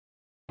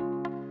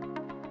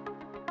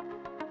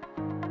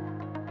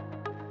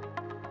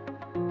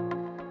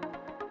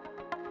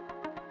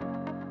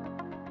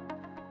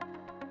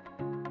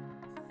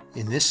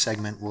In this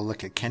segment, we'll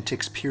look at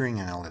Kentik's peering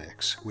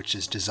analytics, which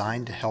is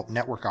designed to help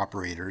network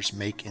operators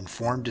make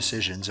informed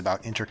decisions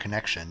about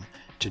interconnection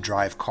to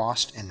drive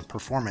cost and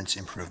performance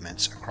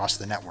improvements across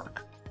the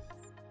network.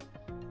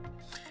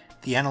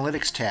 The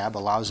Analytics tab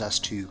allows us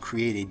to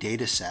create a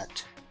data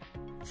set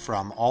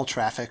from all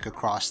traffic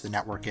across the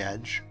network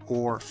edge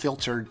or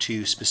filtered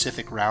to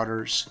specific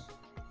routers,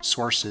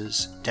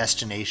 sources,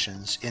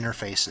 destinations,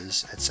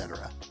 interfaces,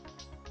 etc.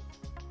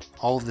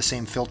 All of the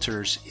same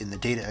filters in the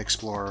Data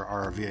Explorer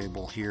are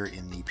available here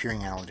in the Peering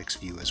Analytics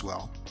view as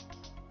well.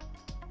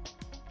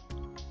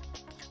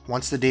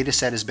 Once the data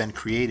set has been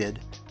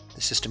created,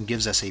 the system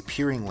gives us a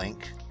peering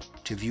link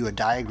to view a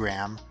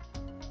diagram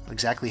of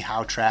exactly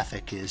how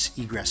traffic is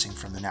egressing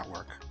from the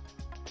network.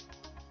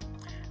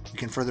 We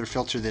can further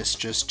filter this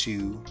just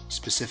to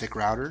specific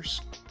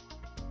routers.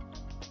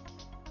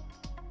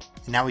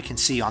 And now we can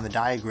see on the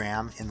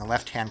diagram in the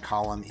left-hand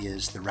column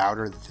is the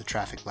router that the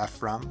traffic left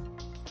from,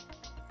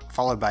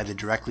 followed by the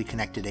directly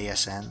connected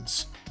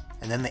ASNs,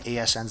 and then the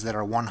ASNs that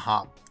are 1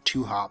 hop,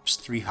 2 hops,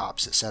 3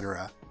 hops,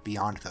 etc.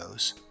 beyond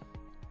those.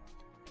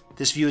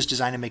 This view is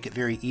designed to make it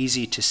very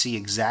easy to see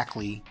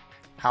exactly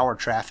how our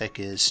traffic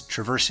is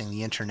traversing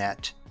the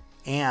internet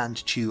and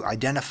to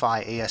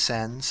identify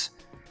ASNs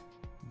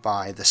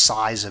by the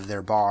size of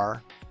their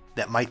bar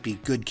that might be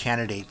good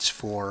candidates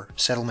for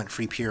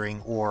settlement-free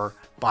peering or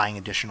buying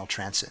additional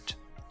transit.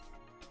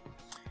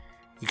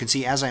 You can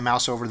see as I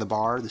mouse over the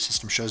bar, the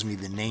system shows me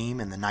the name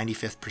and the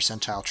 95th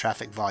percentile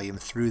traffic volume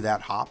through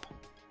that hop.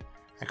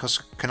 I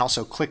can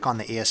also click on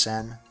the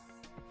ASN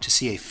to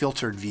see a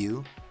filtered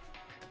view.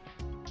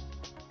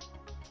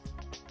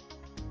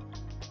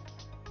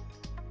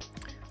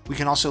 We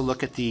can also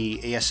look at the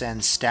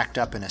ASNs stacked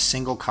up in a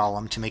single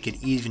column to make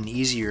it even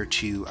easier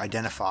to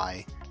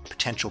identify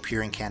potential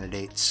peering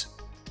candidates.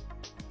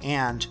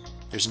 And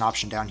there's an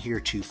option down here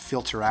to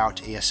filter out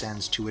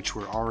ASNs to which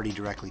we're already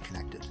directly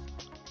connected.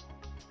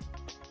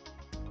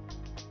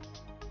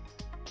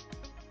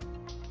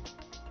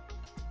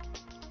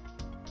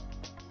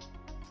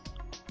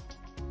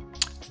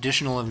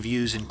 Additional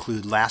views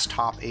include last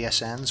hop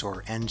ASNs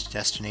or end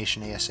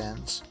destination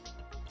ASNs,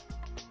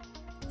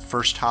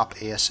 first hop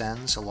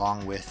ASNs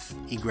along with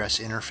egress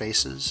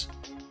interfaces,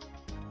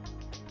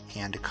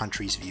 and a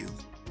countries view.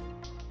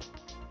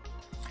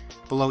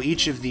 Below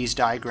each of these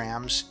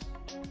diagrams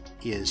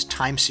is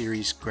time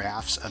series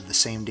graphs of the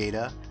same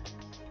data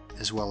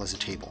as well as a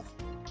table.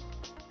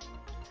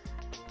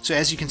 So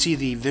as you can see,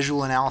 the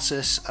visual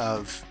analysis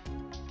of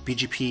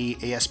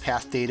BGP AS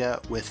path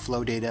data with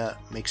flow data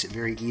makes it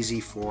very easy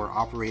for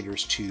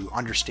operators to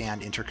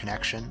understand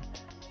interconnection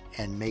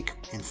and make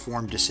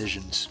informed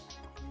decisions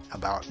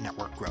about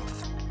network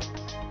growth.